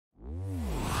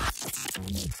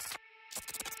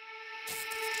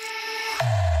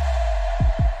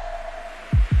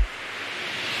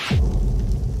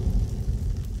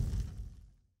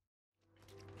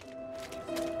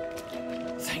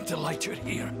Thank the light you're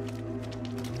here.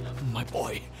 My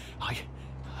boy, I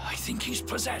think he's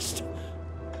possessed.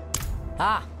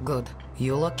 Ah, good.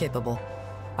 You look capable.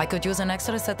 I could use an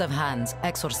extra set of hands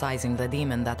exorcising the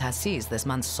demon that has seized this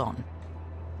man's son.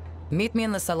 Meet me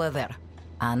in the cellar there,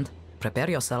 and prepare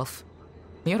yourself.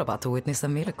 You're about to witness a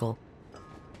miracle.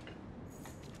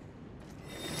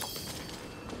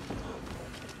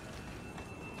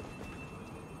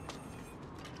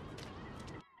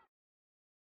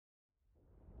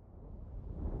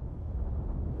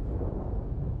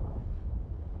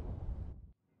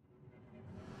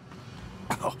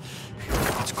 Oh,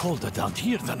 it's colder down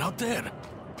here than out there.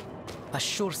 A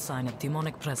sure sign of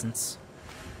demonic presence.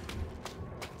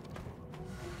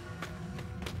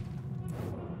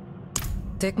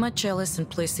 Take my chalice and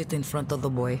place it in front of the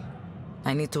boy.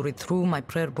 I need to read through my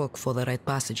prayer book for the right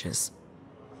passages.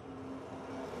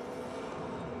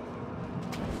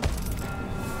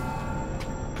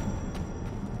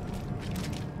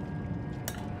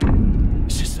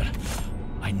 Sister,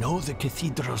 I know the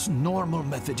cathedral's normal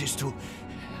method is to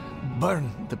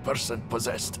burn the person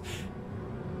possessed.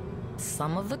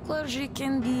 Some of the clergy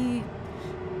can be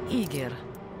eager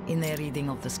in their reading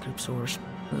of the scriptures.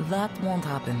 That won't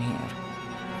happen here.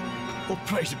 Oh,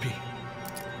 praise be.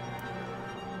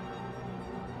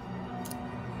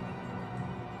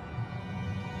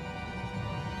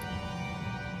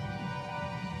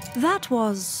 That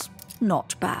was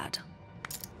not bad.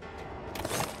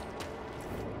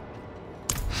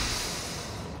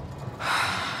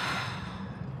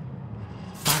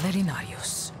 Father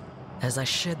Inarius, as I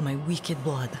shed my wicked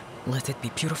blood, let it be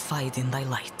purified in thy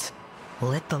light.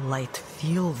 Let the light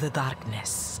fill the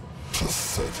darkness.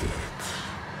 Pathetic.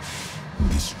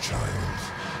 This child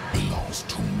belongs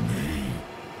to me.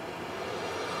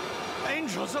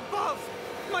 Angels above!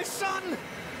 My son!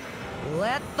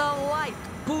 Let the light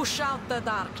push out the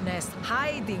darkness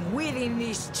hiding within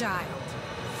this child.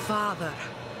 Father,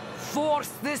 force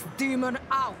this demon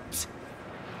out!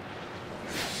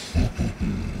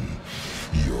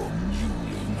 Your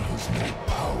mewling has no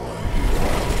power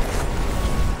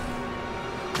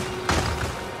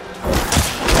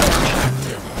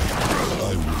here.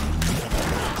 I will never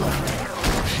let go.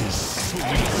 His soul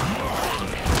is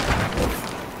mine.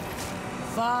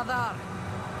 Father,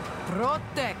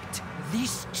 protect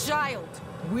this child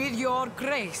with your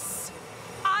grace.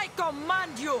 I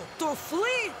command you to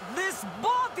flee this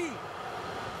body!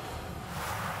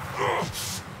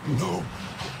 No!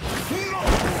 No!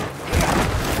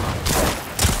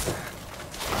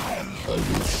 I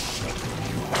will shatter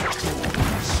your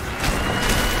bones.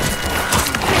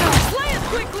 Slay it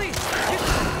quickly!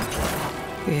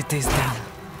 It is done.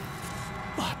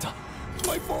 Bata,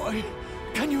 my boy,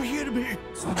 can you hear me?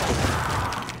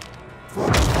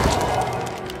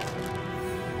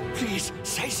 Please,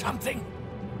 say something.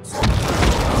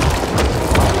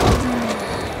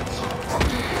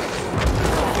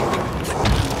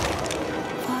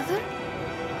 Father?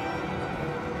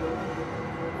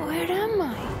 Where am I?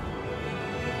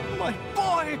 My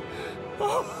boy!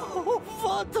 Oh,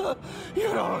 Father,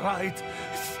 you're all right.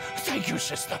 Thank you,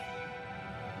 sister.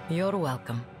 You're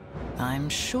welcome. I'm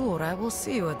sure I will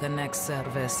see you at the next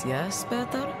service, yes,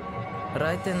 Peter?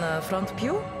 Right in the front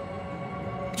pew?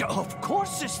 Of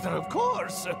course, sister, of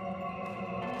course.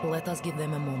 Let us give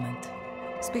them a moment.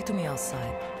 Speak to me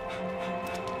outside.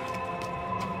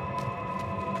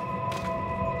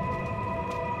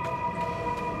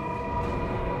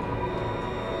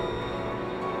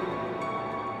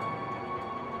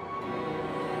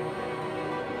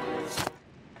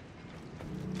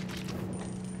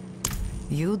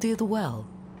 You did well.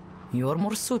 You're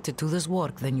more suited to this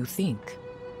work than you think.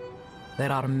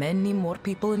 There are many more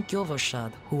people in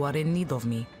Kyovoshad who are in need of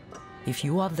me. If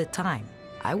you have the time,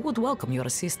 I would welcome your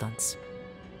assistance.